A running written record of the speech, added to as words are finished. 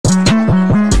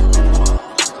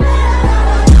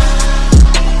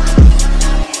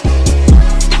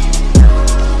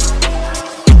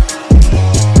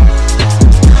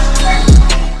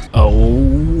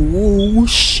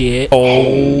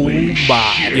Oh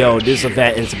my. Yo, this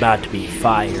event is about to be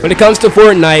fire. When it comes to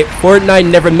Fortnite, Fortnite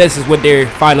never misses with their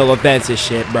final events and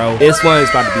shit, bro. This one is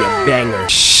about to be a banger.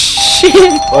 Shit.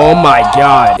 Oh my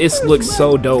god. This looks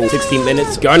so dope. 60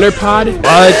 minutes. Gunner pod? What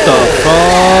the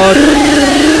fuck?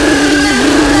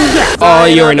 Oh,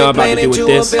 you already know what I'm about to do with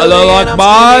this. Allah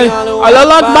Akbar.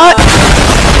 Allah Akbar.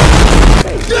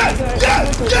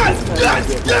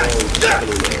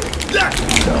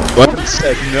 What?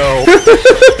 Said no.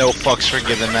 No fucks for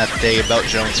giving that day about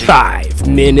Jonesy. 5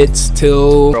 minutes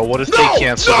till. Bro, what if they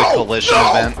cancel the collision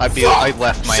event? I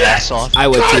left my ass off. I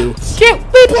would too. Can't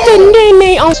wait to name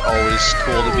me on. It's always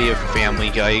cool to be a Family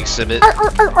Guy exhibit. Yes.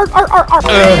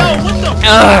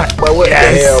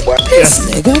 This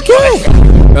nigga gay.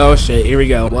 Oh shit, here we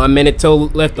go. 1 minute till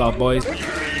liftoff, boys.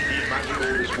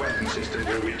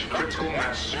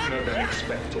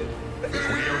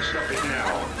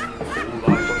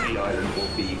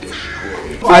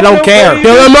 I don't care.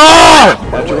 Kill them all!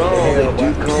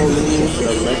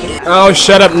 Oh,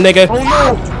 shut up, nigga.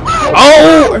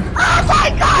 Oh!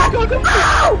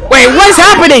 Wait, what's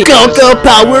happening? Go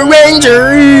Power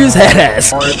Rangers!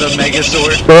 Headass. Or the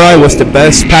Megazord. Bro, I was the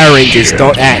best Power Rangers.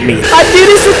 Don't at me. I do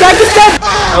this with Pakistan.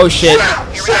 Oh shit.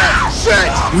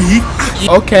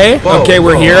 Okay. Okay,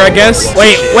 we're here, I guess.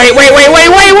 Wait.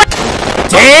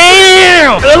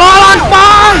 Damn!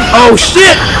 Oh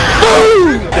shit!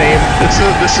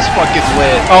 This is fucking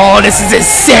lit. Oh, this is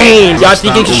insane! Y'all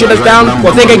think you can shoot us down?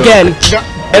 Well, think again.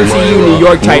 MCU New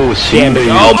York type damage.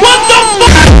 Oh, what the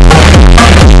fuck?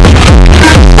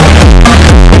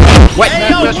 Wait!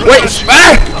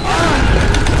 Ah!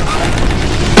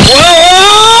 Whoa!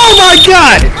 Oh my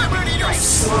god!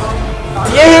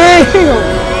 Damn!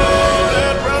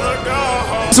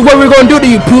 This is what we're gonna do to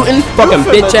you, Putin. Fucking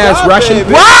bitch ass Russian.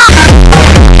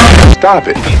 Stop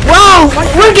it. Whoa!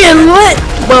 We're getting lit!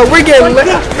 Bro, we're getting lit.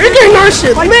 We're getting our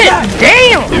shit lit.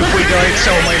 Damn! If we don't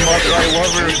tell my mother I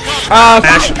love her.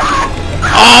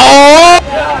 Oh!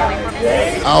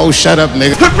 Oh, shut up,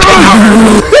 nigga.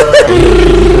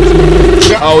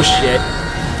 Oh shit.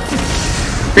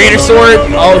 Creator sword.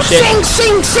 Oh shit.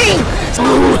 Sing.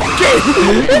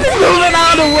 Moving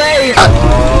out of the way.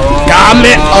 Got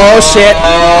it. Oh shit.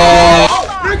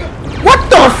 What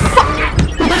the fuck?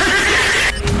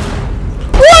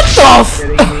 What the f?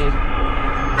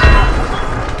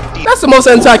 That's the most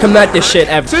anticlimactic shit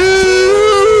ever.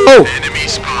 Oh!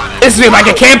 This is like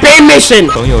a campaign mission!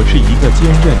 You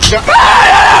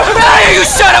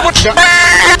shut up!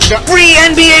 Free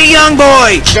NBA young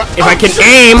boy! If I can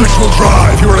aim!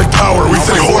 You're in power, we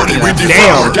say horny, we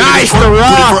Damn! Nice, the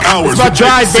rock! It's my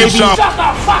drive, baby! Shut the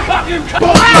fuck up, you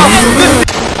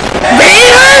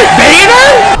Vader?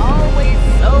 Always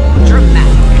so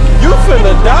dramatic. You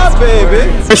finna die, baby!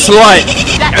 Slut!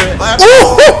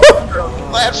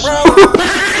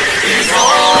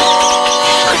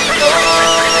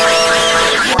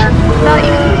 Not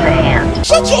using the hand.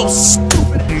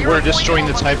 We're destroying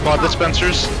the Tide Pod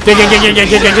dispensers.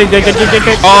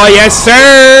 Oh, yes,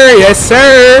 sir! Yes,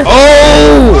 sir!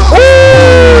 Oh!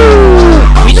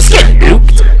 Ooh. We just get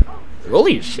nuked?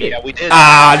 Holy shit. Yeah, we did.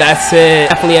 Ah, that's it.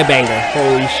 Definitely a banger.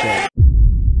 Holy shit.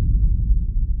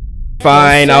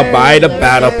 Fine, I'll buy the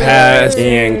battle pass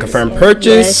and confirm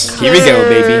purchase. Here we go,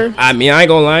 baby. I mean, I ain't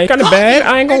gonna lie. Kinda bad,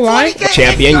 I ain't gonna lie.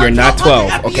 Champion, you're not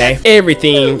 12, okay?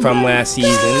 Everything from last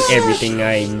season, everything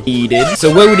I needed.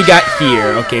 So what we got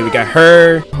here? Okay, we got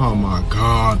her. Oh my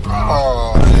god, bro.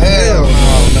 Oh, hell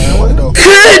no, man. What the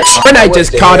Bitch! And I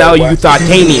just called out you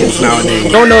Thoughtanians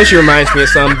nowadays. Don't know if she reminds me of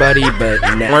somebody, but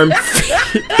nah.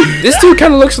 This dude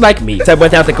kind of looks like me, except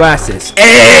without the glasses.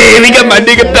 Hey, we got my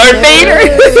nigga Darth Vader.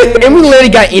 And we literally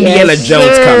got Indiana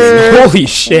Jones coming. Holy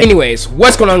shit. Anyways,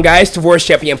 what's going on, guys? Follow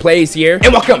ChampionPlayz here,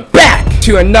 and welcome back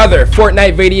to another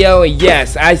Fortnite video. And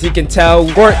yes, as you can tell,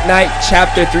 Fortnite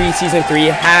Chapter 3 Season 3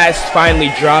 has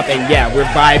finally dropped, and yeah, we're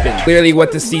vibing. Clearly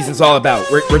what this season's all about.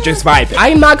 We're just vibing.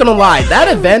 I'm not gonna lie, that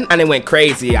event kinda went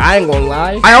crazy. I ain't gonna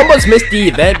lie. I almost missed the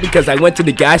event because I went to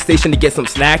the gas station to get some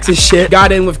snacks and shit.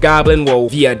 Got in with Goblin, well,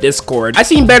 via Discord. I've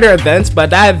seen better events, but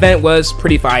that event was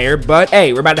pretty fire. But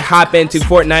hey, we're about to hop into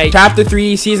Fortnite Chapter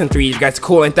 3 Season 3. You guys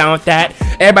cooling down with that?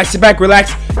 Everybody sit back,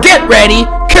 relax, get ready,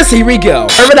 cause here we go.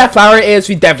 Wherever that flower is,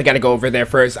 we definitely gotta go over there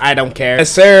first. I don't care.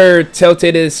 Yes, sir.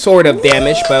 Tilted is sort of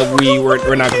damaged, but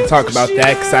we're not gonna talk about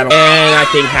that because I don't. And I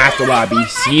think half the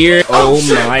lobby's here. Oh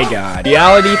my god.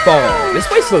 Reality Fall. This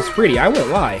place looks pretty. I won't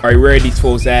lie. All right, where are these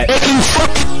fools at?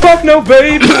 Fuck no,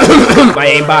 babe. My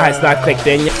aimbot has not clicked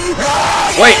in yet.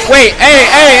 Wait,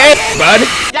 hey, bud.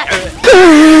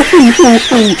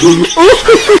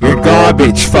 You're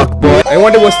garbage, fuck boy. I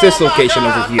wonder what's this location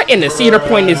over here. In the Cedar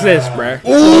Point is this, bruh?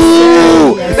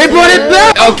 Ooh, they brought it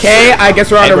back. Okay, I guess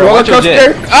we're on a roller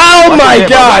coaster. Oh my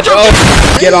god. Oh,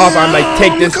 get off. I'm like,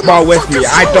 take this ball with me.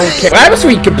 I don't care. What happens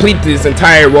when we complete this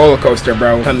entire roller coaster,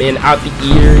 bro? Come in, out the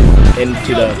ear,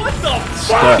 into the...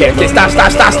 Okay,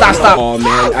 stop. Oh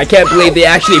man, I can't believe they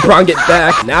actually brought it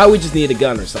back. Now we just need a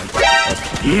gun or something.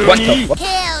 Okay. What the fuck?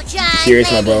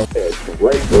 Serious, my bro?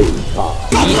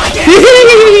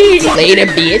 Later,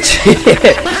 bitch.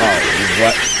 Oh,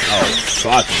 what? Oh,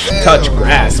 fuck. Touch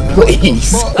grass,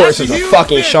 please. Of course, there's a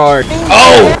fucking shark.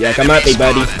 Oh! Yeah, come at me,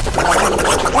 buddy.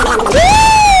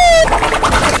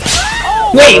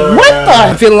 Wait, what the?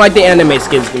 I'm feeling like the anime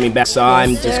skin's gonna be back, so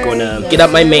I'm just gonna get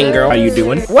up my main girl. How you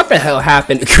doing? What the hell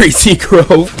happened to Crazy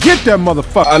Grove? Get that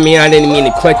motherfucker. I mean, I didn't mean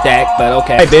to click that, but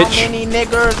okay. Hey, bitch. How many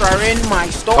niggers are in my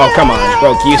store? Oh, come on,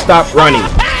 bro. Can you stop running?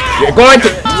 You're going to...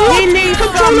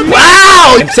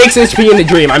 Wow! I'm 6 HP in the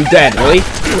dream. I'm dead. Really?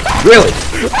 Really?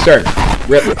 Sir.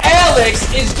 Really?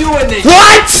 Alex is doing this.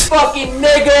 What? Fucking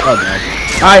nigga. Oh, God.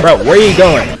 Hi, bro. Where are you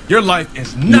going? Your life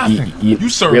is nothing. You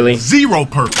serve really? zero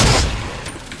purpose.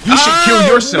 You should kill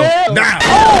yourself now.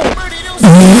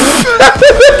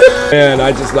 Man,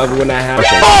 I just love it when that happens.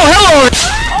 Oh, hello.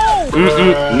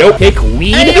 Nope. Pick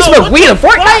weed. Hey, you smoke weed in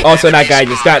Fortnite? Also, that guy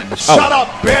just got... Shut up,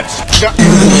 bitch.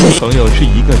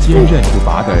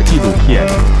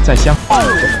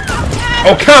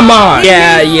 Oh, come on.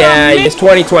 Yeah. It's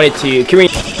 2022. Can we...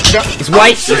 He's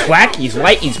white, he's black, he's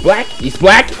white, he's black, he's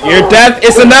black. Your death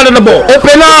is inevitable.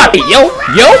 Open up. Yo.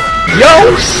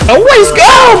 Always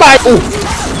go, my... Ooh.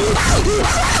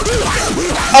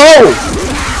 Oh!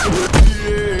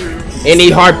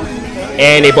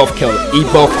 And they both killed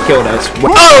us.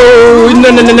 Oh!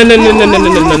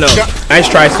 No. Nice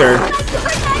try, sir.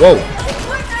 Whoa.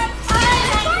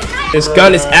 This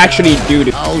gun is actually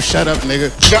doo-doo. Oh, shut up,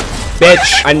 nigga.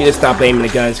 Bitch, I need to stop aiming the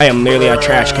guns. I am literally a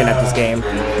trash can at this game.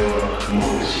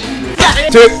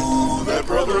 That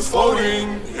brother's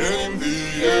floating in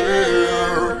the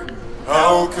air.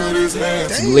 How could his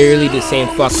hands... It's literally the same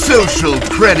fuck. Social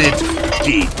credit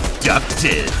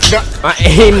deducted. My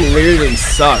aim literally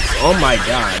sucks. Oh my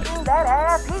god.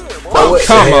 Oh,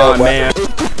 come on, man.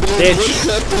 Bitch.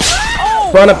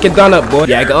 Run up, get done up, boy.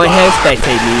 Yeah, go ahead and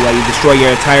spectate me while you destroy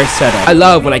your entire setup. I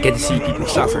love when I get to see people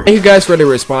suffer. Thank you guys for the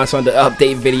response on the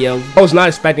update video. I was not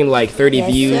expecting like 30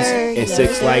 views and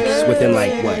 6 likes within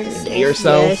like, what, a day or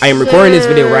so? I am recording this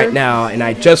video right now, and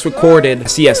I just recorded a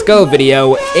CSGO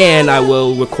video, and I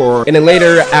will record, and then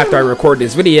later, after I record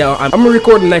this video, I'm gonna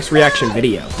record the next reaction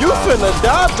video. You finna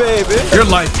die, baby. Your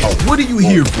life. What are you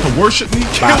here for? To worship me?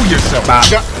 Kill yourself.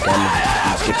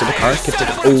 Skip to the car,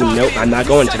 oh, nope, I'm not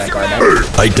going to that car now.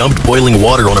 I dumped boiling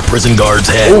water on a prison guard's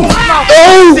head. Oh,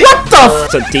 what the?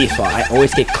 It's a default. I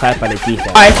always get clapped by the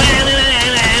default.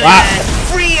 Wow.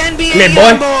 Free NBA Come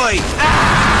here, boy.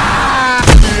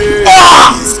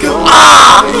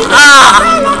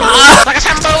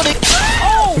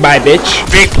 Bye, bitch.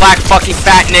 Big black fucking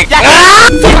fat nigga.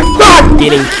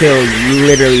 Getting killed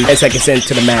literally 10 seconds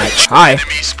into the match. Hi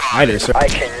there, sir. I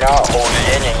cannot hold it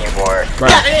in anymore.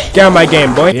 Right. Get on my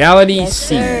game, boy. Reality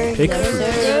C. Pick fruit.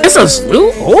 It's a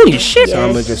sloop? Holy shit. So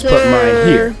I'm gonna just put mine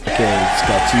here. Okay, it's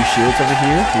got 2 shields over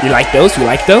here. You like those? You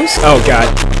like those? Oh god.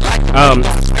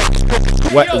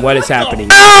 What is happening?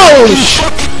 Oh!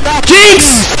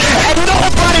 Jinx!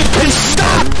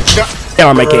 Get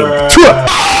on my game.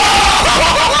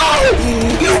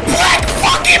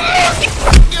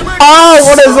 Oh,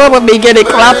 what is up with me getting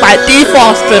clapped by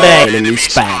defaults today? Enemy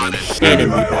spotted.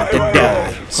 Enemy about to die.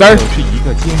 Sir?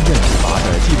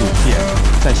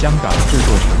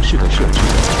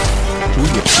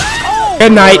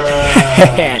 Good night.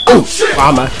 Ooh,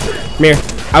 mama. Come here.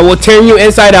 I will turn you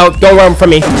inside out. Don't run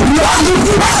from me.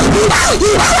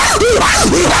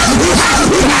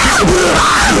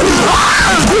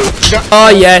 Oh,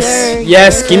 yes.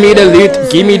 Yes, give me the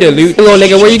loot. Give me the loot. Little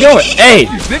nigga, where you going? Hey!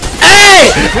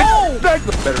 Hey!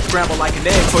 Better scramble like an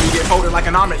egg before you get folded like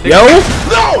an omelet. Yo!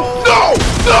 No!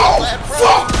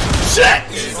 Fuck! Shit!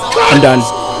 I'm done.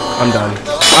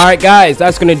 Alright guys,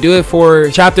 that's gonna do it for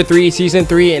chapter 3 season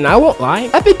 3, and I won't lie,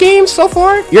 epic games so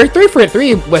far. You're 3 for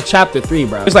 3 with chapter 3,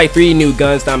 bro. There's like 3 new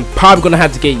guns that I'm probably gonna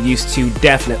have to get used to,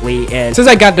 definitely. And since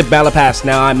I got the battle pass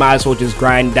now, I might as well just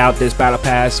grind out this battle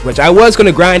pass, which I was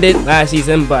gonna grind it last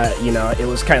season, but you know, it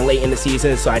was kind of late in the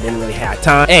season, so I didn't really have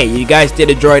time. Hey, you guys did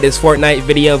enjoy this Fortnite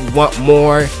video. If you want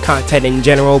more content in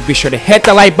general, be sure to hit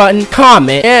the like button,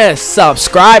 comment, and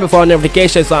subscribe with all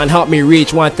notifications on. Help me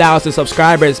reach 1,000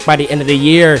 subscribers by the end of the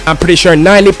year. here. I'm pretty sure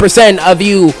 90% of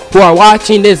you who are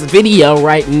watching this video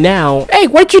right now, hey,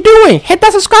 what you doing? Hit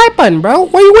that subscribe button, bro.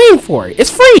 What are you waiting for?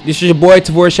 It's free. This is your boy,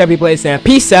 Follow ChampionPlayz, and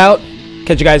peace out.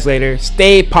 Catch you guys later.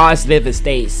 Stay positive and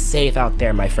stay safe out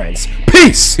there, my friends.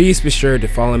 Peace! Please be sure to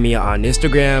follow me on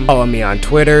Instagram, follow me on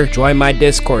Twitter, join my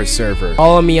Discord server,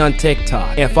 follow me on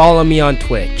TikTok, and follow me on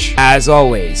Twitch. As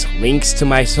always, links to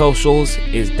my socials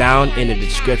is down in the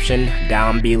description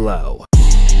down below.